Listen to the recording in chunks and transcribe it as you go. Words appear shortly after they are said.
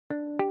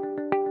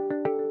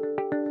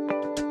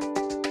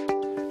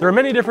There are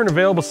many different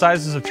available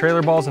sizes of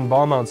trailer balls and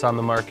ball mounts on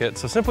the market,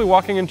 so simply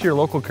walking into your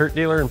local Curt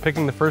dealer and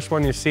picking the first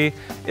one you see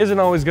isn't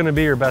always going to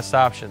be your best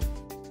option.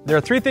 There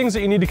are three things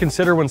that you need to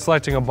consider when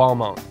selecting a ball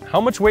mount: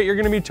 how much weight you're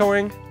going to be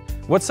towing,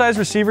 what size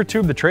receiver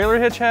tube the trailer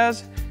hitch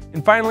has,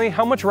 and finally,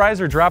 how much rise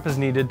or drop is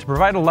needed to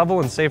provide a level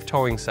and safe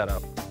towing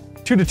setup.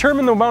 To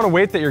determine the amount of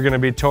weight that you're going to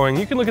be towing,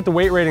 you can look at the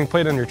weight rating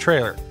plate on your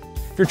trailer.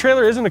 If your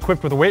trailer isn't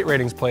equipped with a weight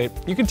ratings plate,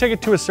 you can take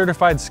it to a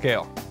certified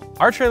scale.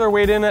 Our trailer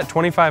weighed in at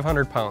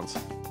 2,500 pounds.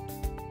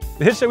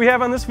 The hitch that we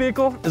have on this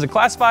vehicle is a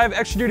Class 5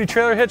 extra-duty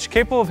trailer hitch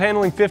capable of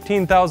handling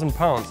 15,000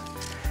 pounds.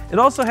 It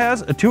also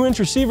has a 2-inch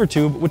receiver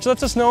tube, which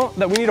lets us know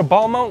that we need a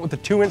ball mount with a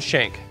 2-inch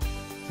shank.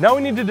 Now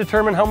we need to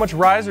determine how much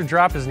rise or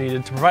drop is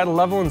needed to provide a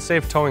level and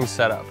safe towing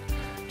setup.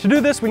 To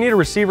do this, we need a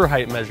receiver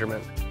height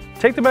measurement.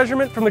 Take the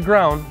measurement from the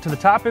ground to the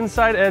top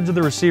inside edge of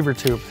the receiver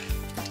tube.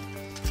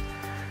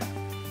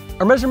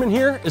 Our measurement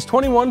here is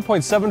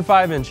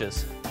 21.75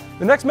 inches.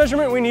 The next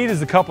measurement we need is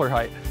the coupler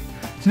height.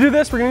 To do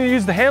this, we're going to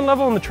use the hand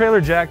level and the trailer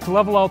jack to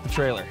level out the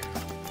trailer.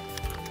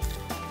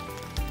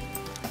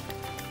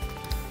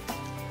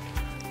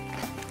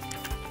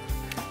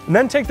 And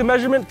then take the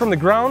measurement from the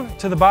ground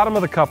to the bottom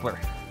of the coupler.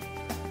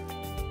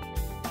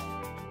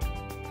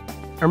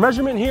 Our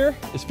measurement here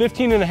is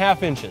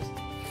 15.5 inches.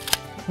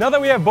 Now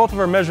that we have both of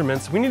our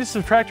measurements, we need to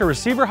subtract our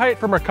receiver height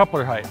from our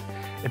coupler height.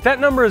 If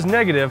that number is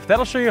negative,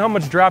 that'll show you how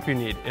much drop you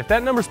need. If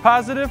that number is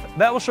positive,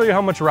 that will show you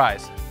how much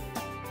rise.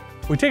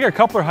 We take our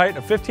coupler height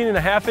of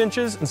 15.5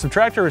 inches and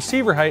subtract our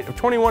receiver height of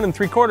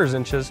 21.75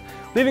 inches,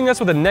 leaving us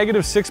with a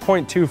negative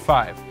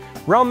 6.25.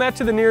 Round that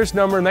to the nearest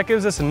number and that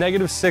gives us a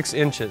negative 6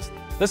 inches.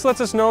 This lets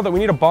us know that we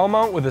need a ball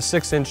mount with a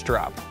 6-inch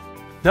drop.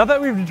 Now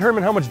that we've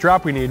determined how much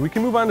drop we need, we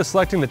can move on to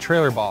selecting the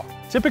trailer ball.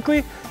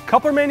 Typically,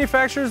 coupler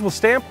manufacturers will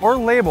stamp or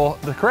label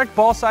the correct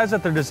ball size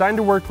that they're designed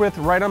to work with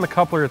right on the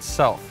coupler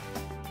itself.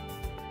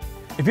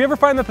 If you ever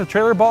find that the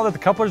trailer ball that the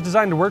coupler is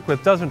designed to work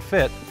with doesn't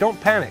fit,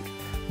 don't panic.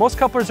 Most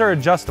couplers are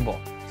adjustable,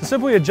 so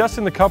simply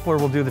adjusting the coupler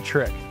will do the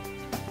trick.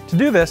 To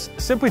do this,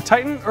 simply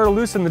tighten or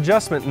loosen the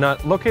adjustment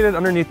nut located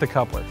underneath the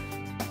coupler.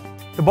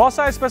 The ball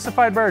size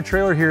specified by our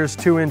trailer here is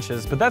 2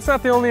 inches, but that's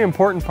not the only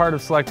important part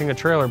of selecting a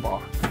trailer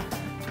ball.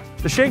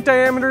 The shank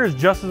diameter is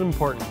just as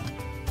important.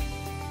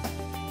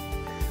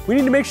 We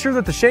need to make sure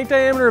that the shank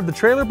diameter of the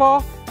trailer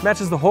ball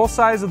matches the whole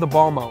size of the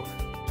ball mount.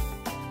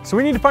 So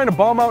we need to find a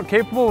ball mount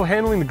capable of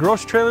handling the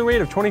gross trailer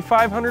weight of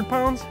 2,500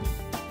 pounds,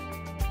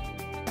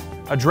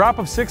 a drop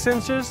of 6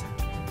 inches,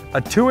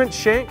 a 2-inch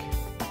shank,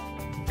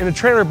 and a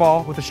trailer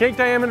ball with a shank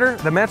diameter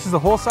that matches the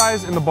whole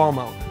size in the ball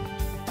mount.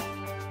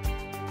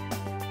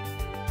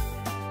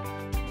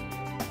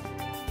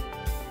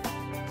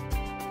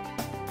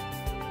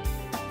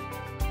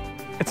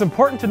 It's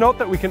important to note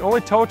that we can only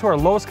tow to our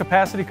lowest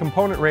capacity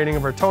component rating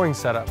of our towing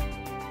setup.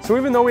 So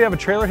even though we have a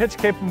trailer hitch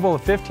capable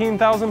of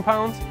 15,000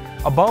 pounds,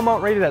 a ball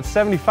mount rated at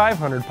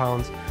 7,500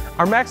 pounds,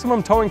 our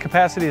maximum towing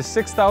capacity is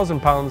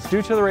 6,000 pounds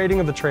due to the rating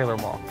of the trailer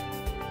ball.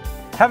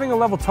 Having a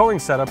level towing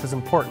setup is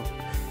important.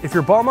 If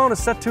your ball mount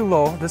is set too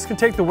low, this can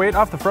take the weight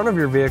off the front of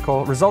your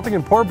vehicle, resulting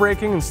in poor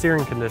braking and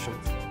steering conditions.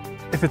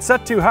 If it's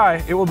set too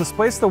high, it will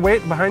displace the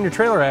weight behind your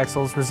trailer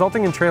axles,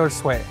 resulting in trailer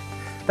sway.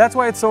 That's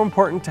why it's so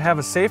important to have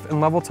a safe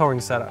and level towing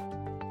setup.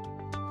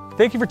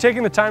 Thank you for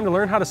taking the time to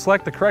learn how to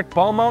select the correct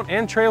ball mount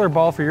and trailer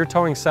ball for your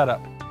towing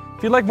setup.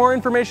 If you'd like more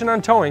information on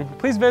towing,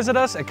 please visit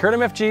us at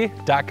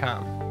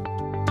curtmfg.com.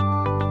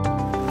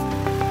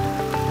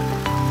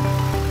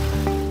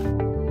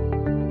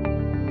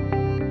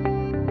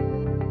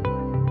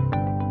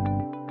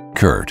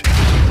 Curt,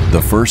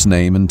 the first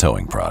name in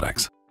towing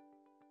products.